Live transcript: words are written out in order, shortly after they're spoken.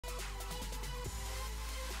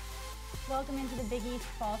Welcome into the Big East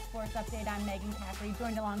Fall Sports Update. I'm Megan Caffrey,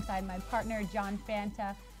 joined alongside my partner, John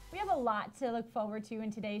Fanta. We have a lot to look forward to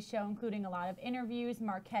in today's show, including a lot of interviews,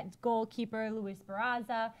 Marquette goalkeeper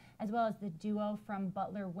Barraza, as well as the duo from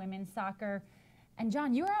Butler women's soccer. And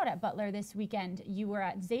John, you were out at Butler this weekend. You were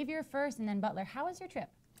at Xavier first and then Butler. How was your trip?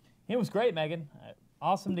 It was great, Megan.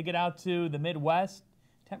 Awesome to get out to the Midwest.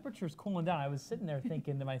 Temperature's cooling down. I was sitting there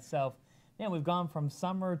thinking to myself, man, we've gone from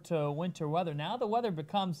summer to winter weather. Now the weather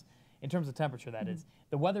becomes, in terms of temperature that is,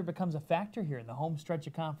 the weather becomes a factor here in the home stretch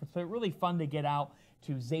of conference. But really fun to get out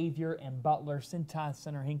to Xavier and Butler, Cintas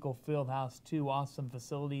Center, Hinkle Fieldhouse, two awesome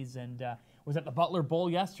facilities. And was at the Butler Bowl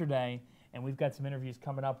yesterday. And we've got some interviews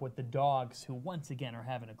coming up with the Dogs, who once again are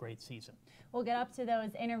having a great season. We'll get up to those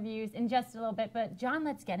interviews in just a little bit. But John,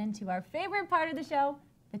 let's get into our favorite part of the show,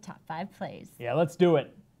 the top 5 plays. Yeah, let's do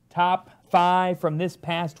it. Top 5 from this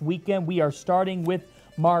past weekend. We are starting with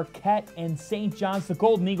Marquette and St. John's. The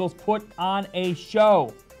Golden Eagles put on a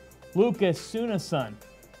show. Lucas Sunason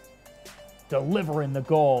delivering the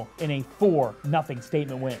goal in a 4-0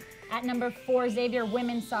 statement win. At number 4, Xavier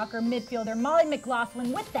women's soccer midfielder Molly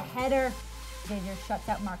McLaughlin with the header. Xavier shuts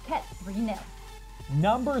out Marquette 3-0.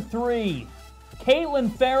 Number 3,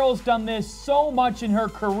 Caitlin Farrell's done this so much in her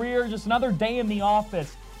career. Just another day in the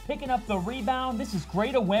office. Picking up the rebound. This is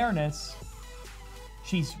great awareness.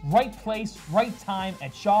 She's right place, right time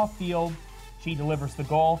at Shaw Field. She delivers the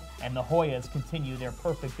goal, and the Hoyas continue their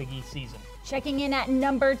perfect Big East season. Checking in at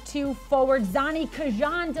number 2, forward Zani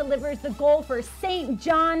Kajan delivers the goal for St.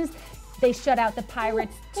 John's. They shut out the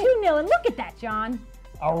Pirates 2-0, and look at that, John.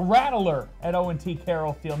 A rattler at O&T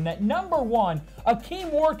Carroll Field. And at number 1, Akeem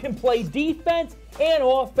Ward can play defense and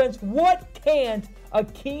offense. What can't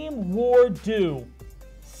Akeem Ward do?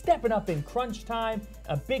 Stepping up in crunch time,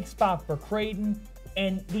 a big spot for Creighton,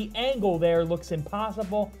 and the angle there looks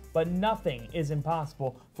impossible, but nothing is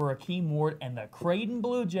impossible for Akeem Ward and the Creighton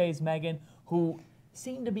Blue Jays, Megan, who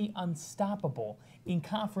seem to be unstoppable in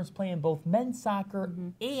conference play in both men's soccer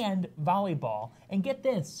and volleyball. And get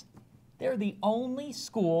this, they're the only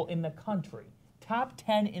school in the country top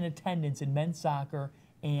 10 in attendance in men's soccer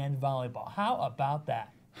and volleyball. How about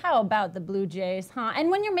that? How about the Blue Jays, huh? And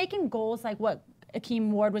when you're making goals like what Akeem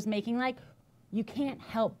Ward was making, you can't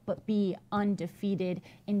help but be undefeated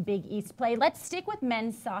in Big East play. Let's stick with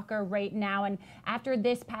men's soccer right now. And after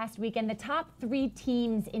this past weekend, the top 3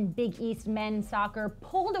 teams in Big East men's soccer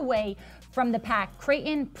pulled away from the pack.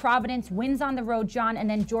 Creighton, Providence wins on the road, John, and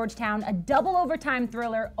then Georgetown, a double overtime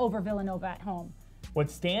thriller over Villanova at home. What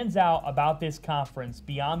stands out about this conference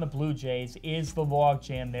beyond the Blue Jays is the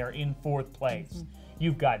logjam there in 4th place.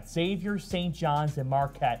 You've got Xavier, St. John's, and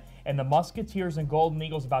Marquette, and the Musketeers and Golden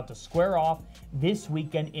Eagles about to square off this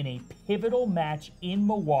weekend in a pivotal match in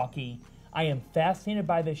Milwaukee. I am fascinated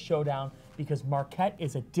by this showdown because Marquette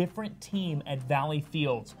is a different team at Valley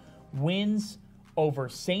Fields. Wins over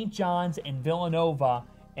St. John's and Villanova,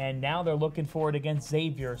 and now they're looking for it against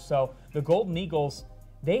Xavier. So the Golden Eagles,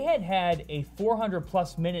 they had a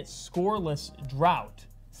 400-plus minute scoreless drought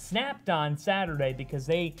snapped on Saturday because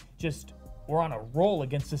they just were on a roll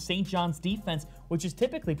against the St. John's defense, which is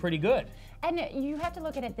typically pretty good. And you have to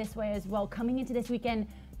look at it this way as well. Coming into this weekend,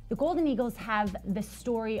 the Golden Eagles have the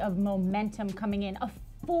story of momentum coming in, a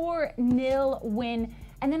 4-0 win.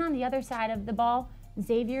 And then on the other side of the ball,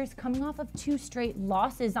 Xavier's coming off of 2 straight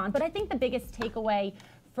losses on. But I think the biggest takeaway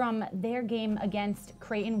from their game against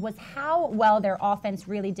Creighton was how well their offense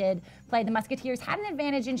really did play. The Musketeers had an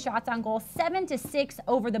advantage in shots on goal, 7-6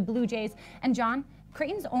 over the Blue Jays. And John,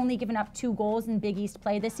 Creighton's only given up 2 goals in Big East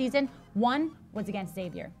play this season. 1 was against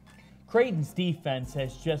Xavier. Creighton's defense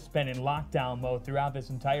has just been in lockdown mode throughout this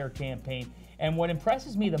entire campaign. And what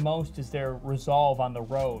impresses me the most is their resolve on the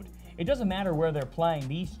road. It doesn't matter where they're playing.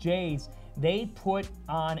 These Jays, they put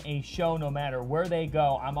on a show no matter where they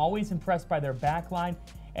go. I'm always impressed by their back line.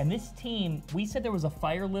 And this team, we said there was a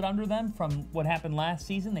fire lit under them from what happened last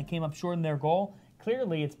season. They came up short in their goal.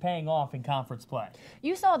 Clearly, it's paying off in conference play.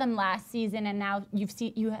 You saw them last season, and now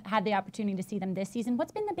you had the opportunity to see them this season.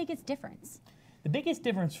 What's been the biggest difference? The biggest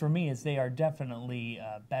difference for me is they are definitely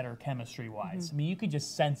better chemistry-wise. I mean, you could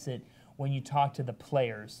just sense it when you talk to the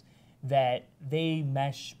players that they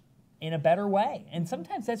mesh in a better way. And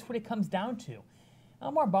sometimes that's what it comes down to.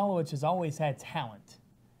 Elmar Balowich has always had talent,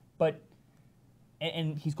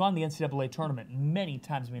 and he's gone to the NCAA tournament many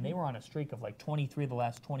times. I mean, they were on a streak of like 23 the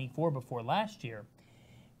last 24 before last year.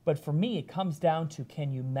 But for me, it comes down to,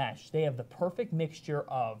 can you mesh? They have the perfect mixture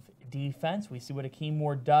of defense. We see what Akeem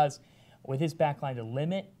Ward does with his backline to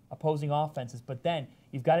limit opposing offenses, but then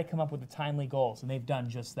you've got to come up with the timely goals, and they've done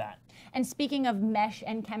just that. And speaking of mesh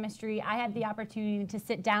and chemistry, I had the opportunity to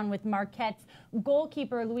sit down with Marquette's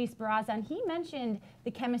goalkeeper, Luis Barraza, and he mentioned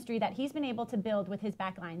the chemistry that he's been able to build with his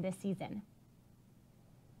backline this season.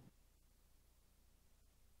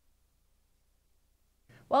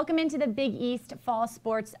 Welcome into the Big East Fall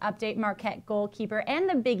Sports Update. Marquette goalkeeper and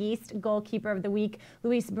the Big East Goalkeeper of the Week,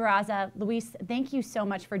 Luis Barraza. Luis, thank you so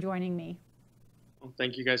much for joining me. Well,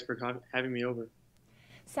 thank you guys for having me over.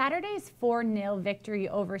 Saturday's 4-0 victory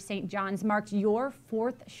over St. John's marked your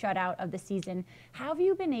 4th shutout of the season. How have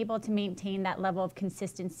you been able to maintain that level of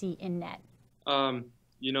consistency in net?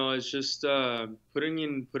 You know, it's just putting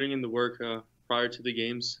in the work prior to the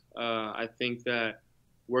games. I think that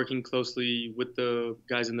working closely with the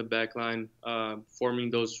guys in the back line,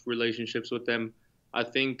 forming those relationships with them, I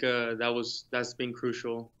think that's been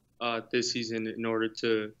crucial this season in order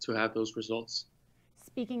to have those results.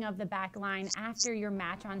 Speaking of the back line, after your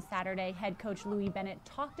match on Saturday, head coach Louis Bennett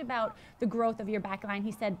talked about the growth of your back line.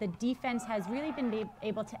 He said the defense has really been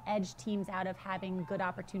able to edge teams out of having good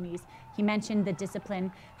opportunities. He mentioned the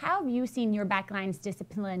discipline. How have you seen your back line's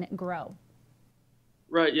discipline grow?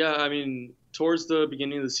 Right, yeah, I mean, towards the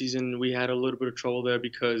beginning of the season, we had a little bit of trouble there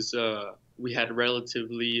because we had a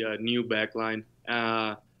relatively new back line.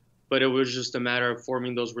 But it was just a matter of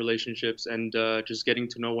forming those relationships and just getting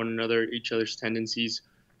to know one another, each other's tendencies.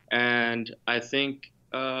 And I think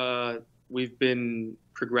we've been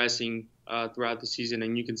progressing throughout the season,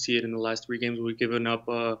 and you can see it in the last 3 games. We've given up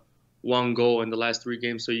 1 goal in the last 3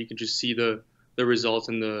 games, so you can just see the results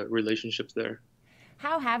and the relationships there.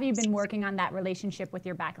 How have you been working on that relationship with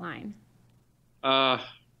your back line?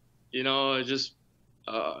 You know, just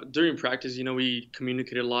during practice, you know, we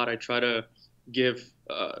communicate a lot. I try to give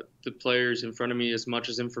the players in front of me as much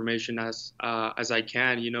as information as I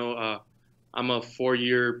can. You know, I'm a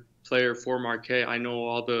 4-year player for Marquette. I know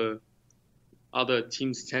all the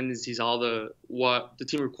team's tendencies, what the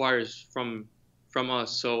team requires from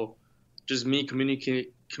us. So just me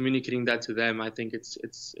communicating that to them, I think it's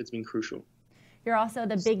been crucial. You're also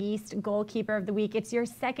the Big East Goalkeeper of the Week. It's your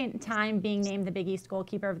 2nd time being named the Big East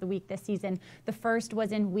Goalkeeper of the Week this season. The first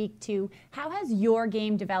was in week 2. How has your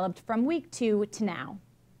game developed from week 2 to now?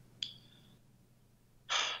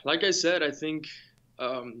 Like I said, I think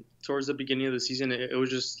towards the beginning of the season, it was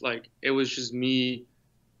just me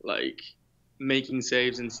like making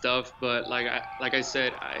saves and stuff. But like I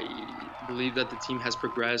said, I believe that the team has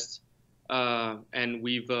progressed and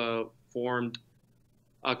we've formed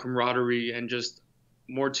a camaraderie and just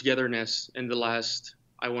more togetherness in the last,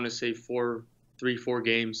 I want to say, 4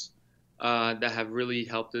 games that have really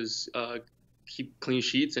helped us keep clean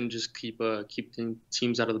sheets and just keep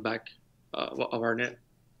teams out of the back of our net.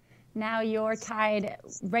 Now you're tied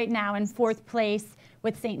right now in 4th place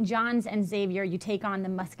with St. John's and Xavier. You take on the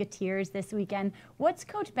Musketeers this weekend. What's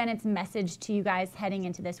Coach Bennett's message to you guys heading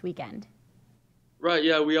into this weekend? Right,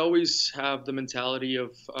 yeah, we always have the mentality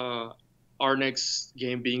of our next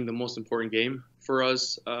game being the most important game for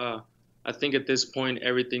us. I think at this point,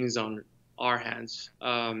 everything is on our hands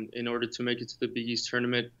in order to make it to the Big East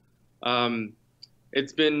tournament.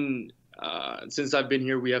 It's been, since I've been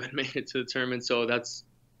here, we haven't made it to the tournament. So that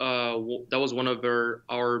was one of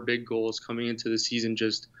our big goals coming into the season,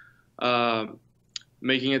 just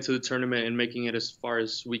making it to the tournament and making it as far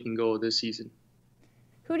as we can go this season.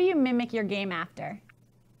 Who do you mimic your game after?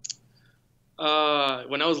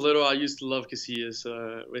 When I was little, I used to love Casillas,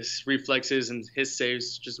 his reflexes and his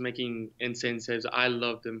saves, just making insane saves. I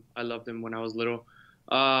loved him when I was little.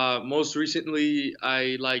 Most recently,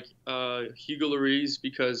 I like Hugo Lloris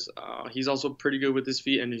because he's also pretty good with his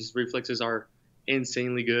feet and his reflexes are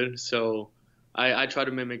insanely good. So I try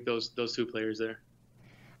to mimic those 2 players there.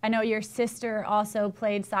 I know your sister also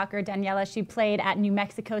played soccer, Daniela. She played at New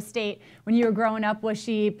Mexico State. When you were growing up, was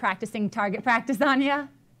she practicing target practice on you?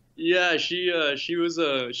 Yeah, she was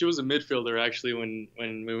a midfielder actually when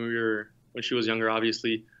she was younger,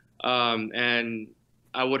 obviously, and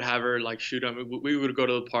I would have her like shoot on me. We would go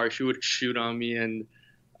to the park. She would shoot on me, and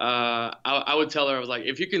I would tell her, I was like,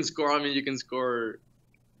 if you can score on me, you can score.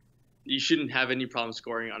 You shouldn't have any problem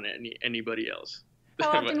scoring on anybody else. How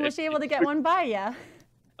often was she able to get one by you?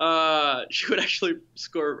 She would actually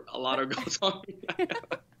score a lot of goals on me.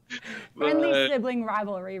 Friendly sibling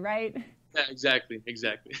rivalry, right? Yeah, exactly.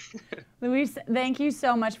 Luis, thank you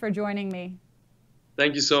so much for joining me.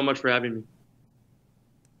 Thank you so much for having me.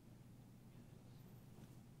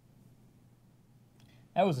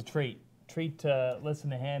 That was a treat to listen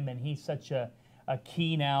to him, and he's such a a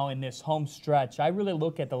key now in this home stretch. I really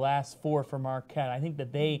look at the last 4 for Marquette. I think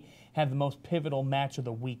that they have the most pivotal match of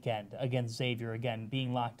the weekend against Xavier, again,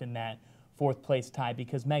 being locked in that 4th place tie.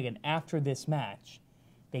 Because, Megan, after this match,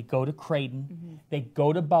 they go to Creighton, they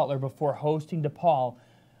go to Butler before hosting DePaul.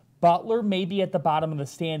 Butler may be at the bottom of the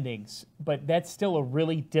standings, but that's still a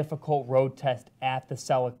really difficult road test at the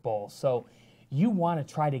Selleck Bowl. So you want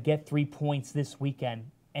to try to get 3 points this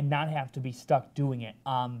weekend and not have to be stuck doing it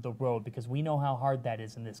on the road, because we know how hard that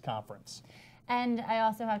is in this conference. And I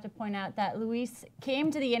also have to point out that Luis came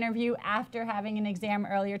to the interview after having an exam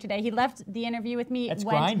earlier today. He left the interview with me, That's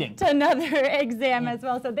went grinding. to another exam as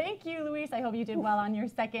well. So thank you, Luis. I hope you did well on your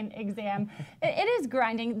second exam. It is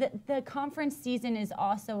grinding. The conference season is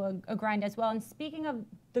also a grind as well. And speaking of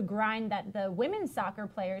the grind that the women's soccer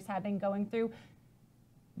players have been going through,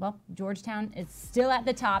 well, Georgetown is still at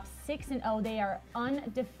the top, 6-0. They are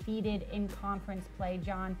undefeated in conference play,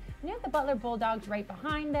 John. And you have the Butler Bulldogs right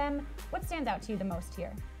behind them. What stands out to you the most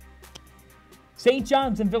here? St.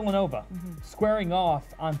 John's and Villanova squaring off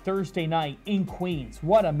on Thursday night in Queens.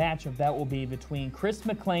 What a matchup that will be between Chris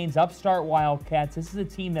McLean's upstart Wildcats. This is a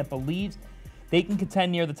team that believes they can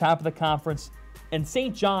contend near the top of the conference. And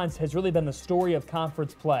St. John's has really been the story of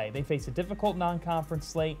conference play. They face a difficult non-conference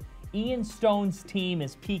slate. Ian Stone's team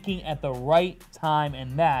is peaking at the right time,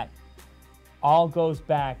 and that all goes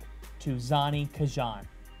back to Zani Kajan.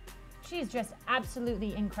 She's just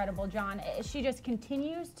absolutely incredible, John. She just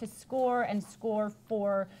continues to score and score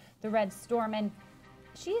for the Red Storm, and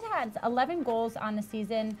she's had 11 goals on the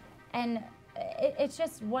season, and it's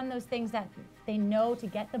just one of those things that they know to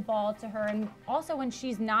get the ball to her, and also when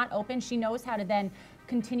she's not open, she knows how to then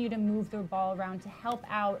continue to move the ball around to help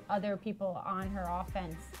out other people on her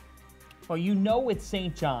offense. Well, you know with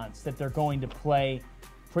St. John's that they're going to play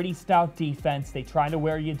pretty stout defense. They try to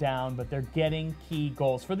wear you down, but they're getting key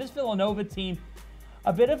goals. For this Villanova team,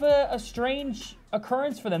 a bit of a strange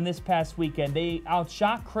occurrence for them this past weekend. They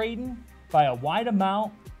outshot Creighton by a wide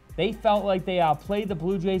amount. They felt like they outplayed the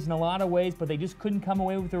Blue Jays in a lot of ways, but they just couldn't come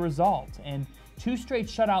away with the result. And 2 straight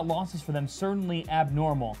shutout losses for them, certainly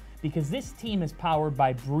abnormal, because this team is powered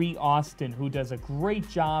by Bree Austin, who does a great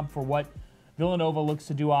job for what Villanova looks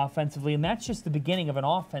to do offensively, and that's just the beginning of an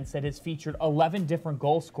offense that has featured 11 different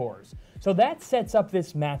goal scorers. So that sets up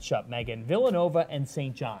this matchup, Megan. Villanova and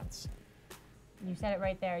St. John's. You said it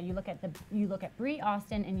right there. You look at Bree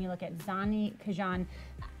Austin and you look at Zani Kajan.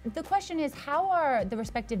 The question is, how are the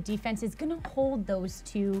respective defenses going to hold those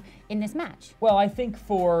two in this match? Well, I think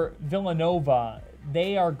for Villanova,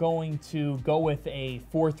 they are going to go with a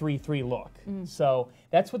 4-3-3 look. So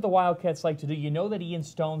that's what the Wildcats like to do. You know that Ian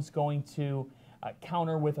Stone's going to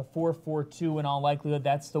counter with a 4-4-2 in all likelihood.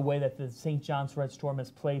 That's the way that the St. John's Red Storm has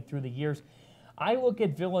played through the years. I look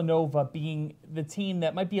at Villanova being the team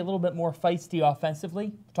that might be a little bit more feisty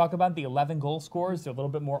offensively. Talk about the 11 goal scorers. They're a little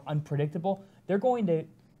bit more unpredictable. They're going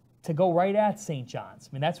to go right at St. John's.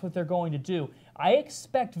 I mean, that's what they're going to do. I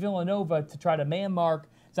expect Villanova to try to man mark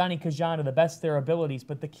Zani Kajan to the best of their abilities,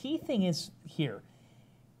 but the key thing is here,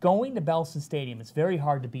 going to Belson Stadium, it's very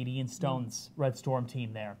hard to beat Ian Stone's Red Storm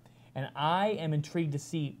team there. And I am intrigued to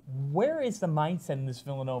see where is the mindset in this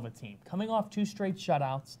Villanova team. Coming off 2 straight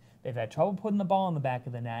shutouts, they've had trouble putting the ball in the back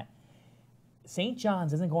of the net. St.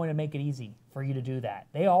 John's isn't going to make it easy for you to do that.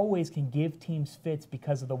 They always can give teams fits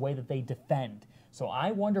because of the way that they defend. So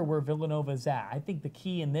I wonder where Villanova's at. I think the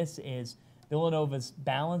key in this is Villanova's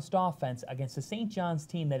balanced offense against a St. John's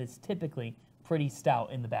team that is typically pretty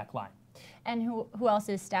stout in the back line. And who else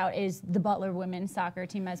is stout is the Butler women's soccer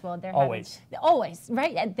team as well. They're always,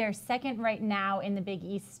 right? They're second right now in the Big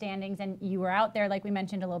East standings, and you were out there, like we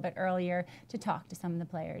mentioned a little bit earlier, to talk to some of the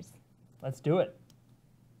players. Let's do it.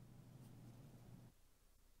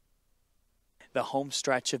 The home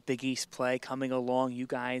stretch of Big East play coming along. You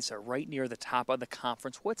guys are right near the top of the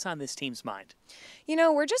conference. What's on this team's mind? You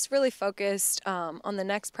know, we're just really focused on the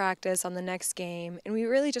next practice, on the next game, and we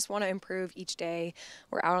really just want to improve each day.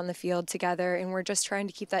 We're out on the field together, and we're just trying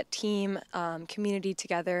to keep that team community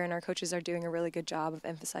together, and our coaches are doing a really good job of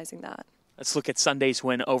emphasizing that. Let's look at Sunday's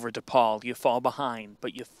win over DePaul. You fall behind,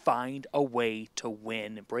 but you find a way to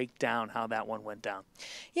win and break down how that one went down.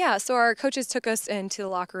 Yeah, so our coaches took us into the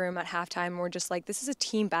locker room at halftime, and we're just like, this is a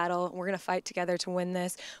team battle. We're going to fight together to win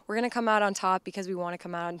this. We're going to come out on top because we want to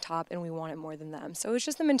come out on top, and we want it more than them. So it's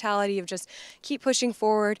just the mentality of just keep pushing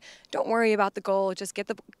forward. Don't worry about the goal. Just get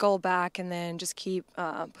the goal back, and then just keep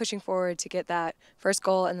pushing forward to get that first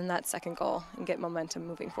goal and then that second goal and get momentum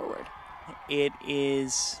moving forward. It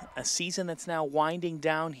is a season that's now winding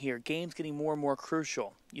down here. Games getting more and more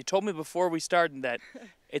crucial. You told me before we started that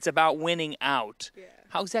it's about winning out. Yeah.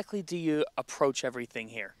 How exactly do you approach everything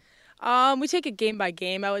here? We take it game by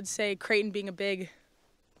game. I would say Creighton being a big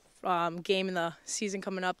game in the season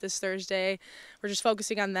coming up this Thursday. We're just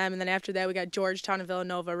focusing on them, and then after that we got Georgetown and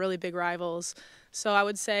Villanova, really big rivals. So I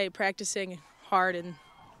would say practicing hard, and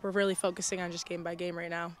we're really focusing on just game by game right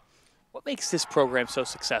now. What makes this program so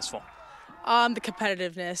successful? The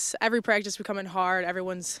competitiveness. Every practice we come in hard.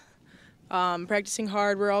 Everyone's practicing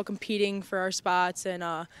hard. We're all competing for our spots,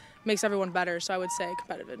 and makes everyone better. So I would say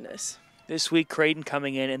competitiveness. This week, Creighton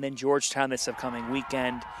coming in, and then Georgetown this upcoming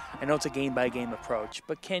weekend. I know it's a game-by-game approach,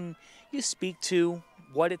 but can you speak to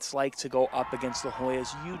what it's like to go up against the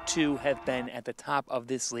Hoyas? You two have been at the top of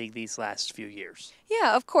this league these last few years.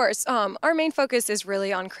 Yeah, of course. Our main focus is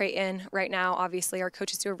really on Creighton right now. Obviously, our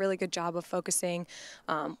coaches do a really good job of focusing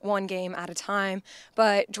one game at a time.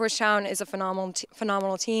 But Georgetown is a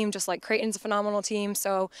phenomenal team, just like Creighton's a phenomenal team.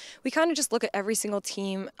 So we kind of just look at every single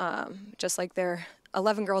team just like they're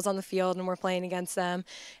 11 girls on the field and we're playing against them,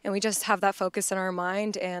 and we just have that focus in our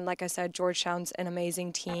mind. And like I said, Georgetown's an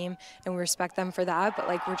amazing team and we respect them for that, but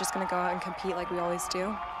like we're just going to go out and compete like we always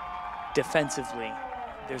do. Defensively,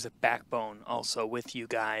 there's a backbone also with you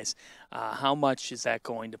guys. How much is that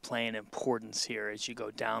going to play an importance here as you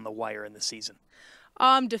go down the wire in the season?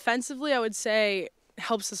 Defensively, I would say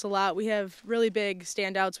helps us a lot. We have really big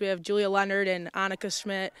standouts. We have Julia Leonard and Annika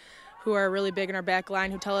Schmidt, who are really big in our back line,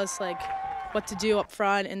 who tell us like what to do up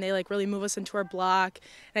front, and they like really move us into our block,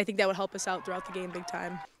 and I think that would help us out throughout the game big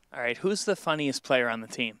time. All right, who's the funniest player on the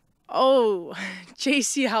team? Oh,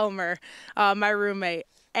 JC Helmer, my roommate.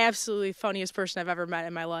 Absolutely funniest person I've ever met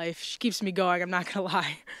in my life. She keeps me going, I'm not gonna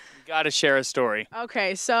lie. You gotta share a story.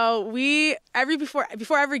 Okay, so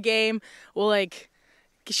before every game,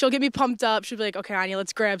 she'll get me pumped up. She'll be like, okay, Anja,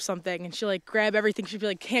 let's grab something. And she'll like grab everything. She'll be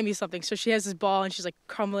like, hand me something. So she has this ball and she's like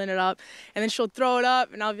crumbling it up. And then she'll throw it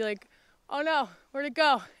up and I'll be like, oh no, where'd it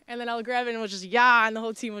go? And then I'll grab it and we'll just, yeah, and the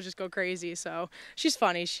whole team will just go crazy. So she's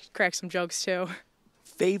funny. She cracks some jokes too.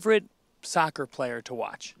 Favorite soccer player to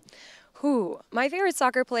watch? My favorite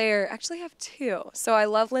soccer player, actually have two. So I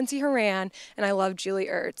love Lindsay Horan and I love Julie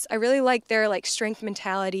Ertz. I really like their like strength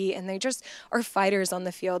mentality, and they just are fighters on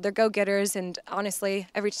the field. They're go-getters, and honestly,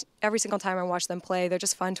 every single time I watch them play, they're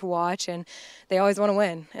just fun to watch, and they always want to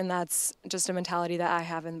win. And that's just a mentality that I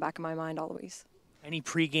have in the back of my mind always. Any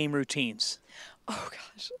pregame routines? Oh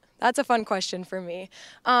gosh, that's a fun question for me.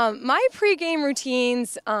 My pregame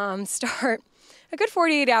routines start a good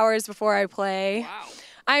 48 hours before I play. Wow.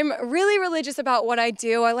 I'm really religious about what I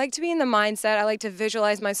do. I like to be in the mindset. I like to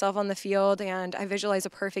visualize myself on the field, and I visualize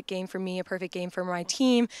a perfect game for me, a perfect game for my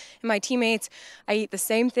team and my teammates. I eat the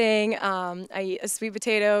same thing. I eat a sweet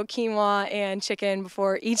potato, quinoa, and chicken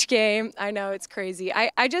before each game. I know, it's crazy.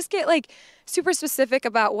 I just get like super specific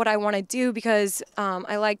about what I want to do because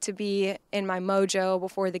I like to be in my mojo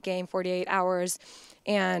before the game, 48 hours,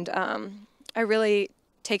 and I really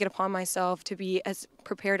take it upon myself to be as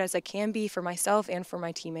prepared as I can be for myself and for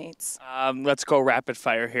my teammates. Let's go rapid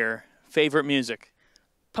fire here. Favorite music?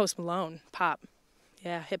 Post Malone, pop.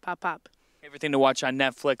 Yeah, hip hop pop. Everything to watch on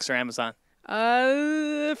Netflix or Amazon?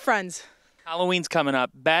 Friends. Halloween's coming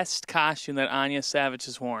up. Best costume that Anja Savich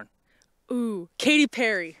has worn? Ooh, Katy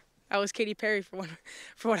Perry. I was Katy Perry for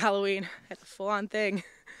one Halloween. I had the full-on thing.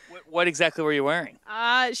 What exactly were you wearing?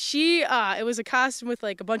 It was a costume with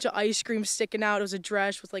like a bunch of ice cream sticking out. It was a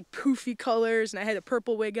dress with like poofy colors, and I had a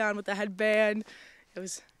purple wig on with a headband. It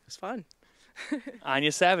was fun. Anja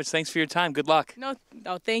Savich, thanks for your time. Good luck. No,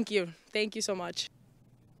 thank you. Thank you so much.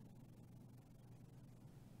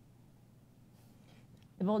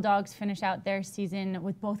 The Bulldogs finish out their season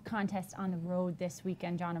with both contests on the road this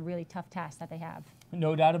weekend, John, a really tough task that they have.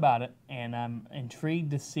 No doubt about it, and I'm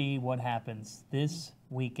intrigued to see what happens this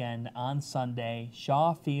weekend on Sunday.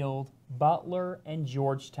 Shaw Field, Butler, and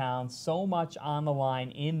Georgetown. So much on the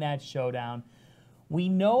line in that showdown. We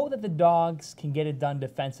know that the Dogs can get it done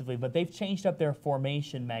defensively, but they've changed up their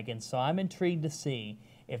formation, Megan, so I'm intrigued to see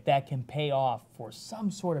if that can pay off for some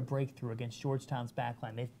sort of breakthrough against Georgetown's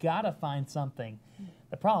backline. They've got to find something.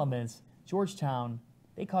 The problem is Georgetown,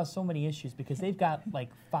 they cause so many issues because they've got like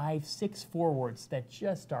 5-6 forwards that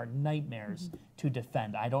just are nightmares to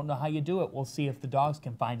defend. I don't know how you do it. We'll see if the Dogs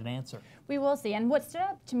can find an answer. We will see. And what stood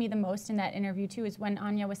out to me the most in that interview, too, is when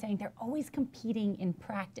Anja was saying they're always competing in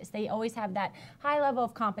practice. They always have that high level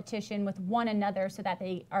of competition with one another so that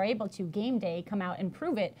they are able to, game day, come out and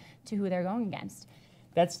prove it to who they're going against.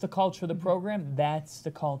 That's the culture of the program. That's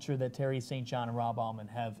the culture that Terry St. John and Rob Allman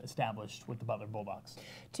have established with the Butler Bulldogs.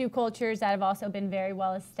 Two cultures that have also been very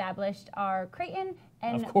well established are Creighton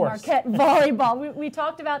and Of course. Marquette volleyball. We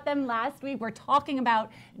talked about them last week. We're talking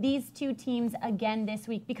about these two teams again this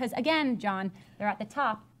week because, again, John, they're at the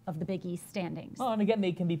top of the Big East standings. Well, and again,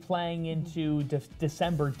 they can be playing into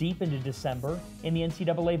December, deep into December, in the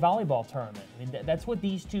NCAA volleyball tournament. I mean, that's what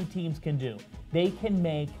these two teams can do. They can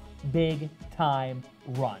make big-time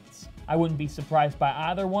runs. I wouldn't be surprised by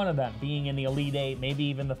either one of them being in the Elite Eight, maybe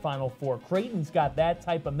even the Final Four. Creighton's got that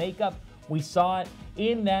type of makeup. We saw it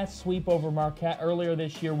in that sweep over Marquette earlier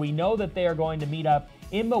this year. We know that they are going to meet up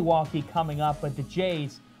in Milwaukee coming up, but the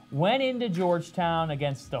Jays went into Georgetown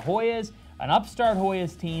against the Hoyas, an upstart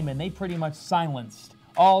Hoyas team, and they pretty much silenced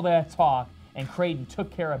all that talk, and Creighton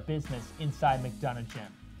took care of business inside McDonough Gym.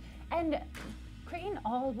 And Creighton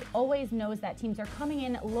always knows that teams are coming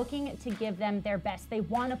in looking to give them their best. They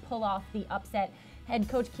want to pull off the upset. Head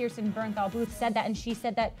coach Kirsten Bernthal-Booth said that, and she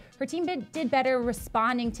said that her team did better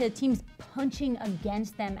responding to teams punching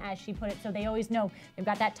against them, as she put it. So they always know they've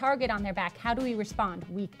got that target on their back. How do we respond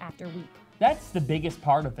week after week? That's the biggest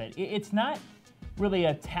part of it. It's not really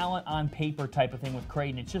a talent on paper type of thing with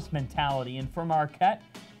Creighton. It's just mentality. And for Marquette,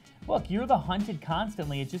 look, you're the hunted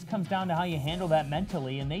constantly. It just comes down to how you handle that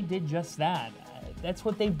mentally, and they did just that. That's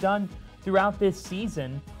what they've done throughout this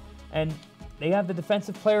season, and they have the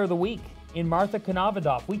Defensive Player of the Week in Martha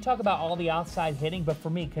Konovadoff. We talk about all the outside hitting, but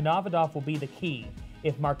for me, Konovadoff will be the key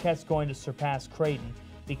if Marquette's going to surpass Creighton,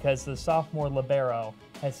 because the sophomore libero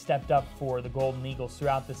has stepped up for the Golden Eagles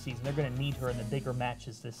throughout the season. They're going to need her in the bigger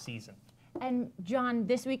matches this season. And John,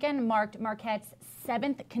 this weekend marked Marquette's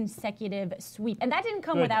 7th consecutive sweep, and that didn't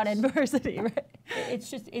come without adversity, right?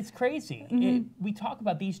 It's crazy. We talk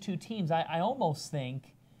about these two teams. I almost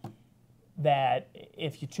think that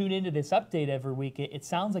if you tune into this update every week, it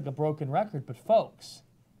sounds like a broken record, but folks,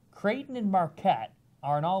 Creighton and Marquette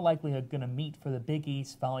are in all likelihood going to meet for the Big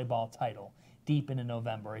East volleyball title deep into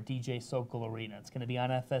November at DJ Sokol Arena. It's going to be on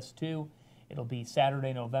FS2. It'll be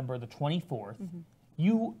Saturday, November the 24th.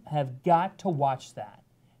 You have got to watch that.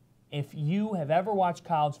 If you have ever watched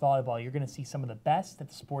college volleyball, you're going to see some of the best that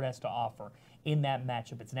the sport has to offer in that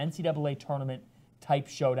matchup. It's an NCAA tournament type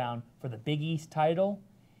showdown for the Big East title.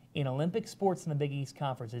 In Olympic sports in the Big East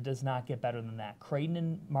Conference, it does not get better than that. Creighton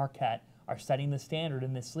and Marquette are setting the standard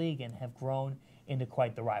in this league and have grown into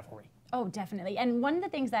quite the rivalry. Oh, definitely. And one of the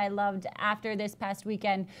things that I loved after this past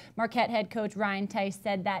weekend, Marquette head coach Ryan Tice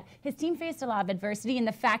said that his team faced a lot of adversity, and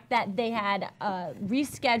the fact that they had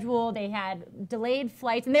rescheduled, they had delayed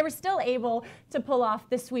flights, and they were still able to pull off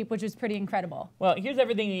the sweep, which was pretty incredible. Well, here's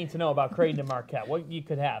everything you need to know about Creighton and Marquette, what you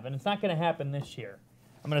could have, and it's not going to happen this year.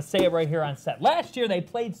 I'm going to say it right here on set. Last year, they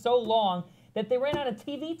played so long that they ran out of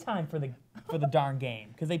TV time for the darn game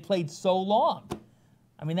because they played so long.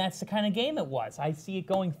 I mean, that's the kind of game it was. I see it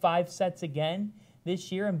going 5 sets again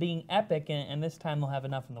this year and being epic, and this time they'll have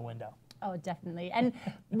enough in the window. Oh, definitely. And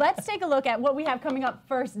let's take a look at what we have coming up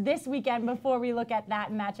first this weekend before we look at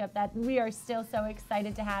that matchup that we are still so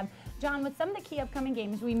excited to have. John, with some of the key upcoming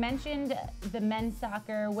games, we mentioned the men's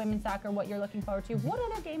soccer, women's soccer, what you're looking forward to. What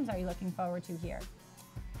other games are you looking forward to here?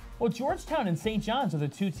 Well, Georgetown and St. John's are the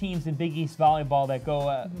two teams in Big East volleyball that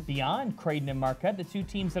go beyond Creighton and Marquette, the two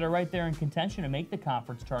teams that are right there in contention to make the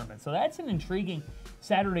conference tournament. So that's an intriguing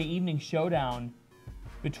Saturday evening showdown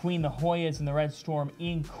between the Hoyas and the Red Storm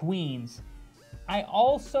in Queens. I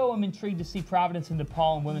also am intrigued to see Providence and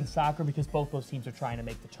DePaul in women's soccer because both those teams are trying to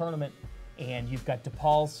make the tournament. And you've got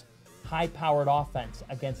DePaul's high-powered offense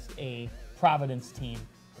against a Providence team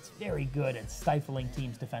that's very good at stifling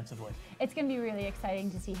teams defensively. It's going to be really exciting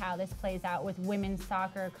to see how this plays out with women's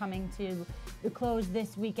soccer coming to the close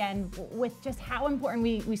this weekend, with just how important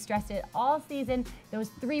we stressed it all season, those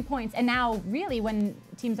 3 points. And now really when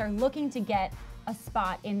teams are looking to get a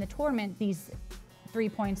spot in the tournament, these 3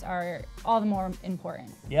 points are all the more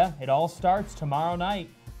important. Yeah, it all starts tomorrow night.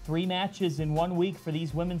 3 matches in 1 week for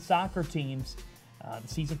these women's soccer teams. The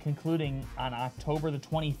season concluding on October the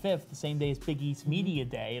 25th, the same day as Big East Media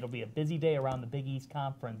Day. It'll be a busy day around the Big East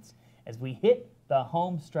Conference as we hit the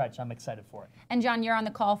home stretch. I'm excited for it. And John, you're on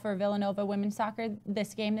the call for Villanova women's soccer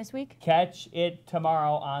this game this week? Catch it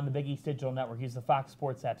tomorrow on the Big East Digital Network. Use the Fox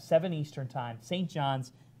Sports app, 7 Eastern time, St.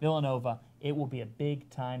 John's, Villanova. It will be a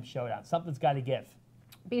big-time showdown. Something's got to give.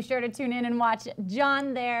 Be sure to tune in and watch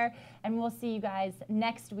John there, and we'll see you guys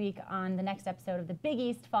next week on the next episode of the Big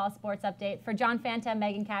East Fall Sports Update. For John Fanta,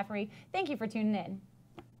 Megan Caffrey, thank you for tuning in.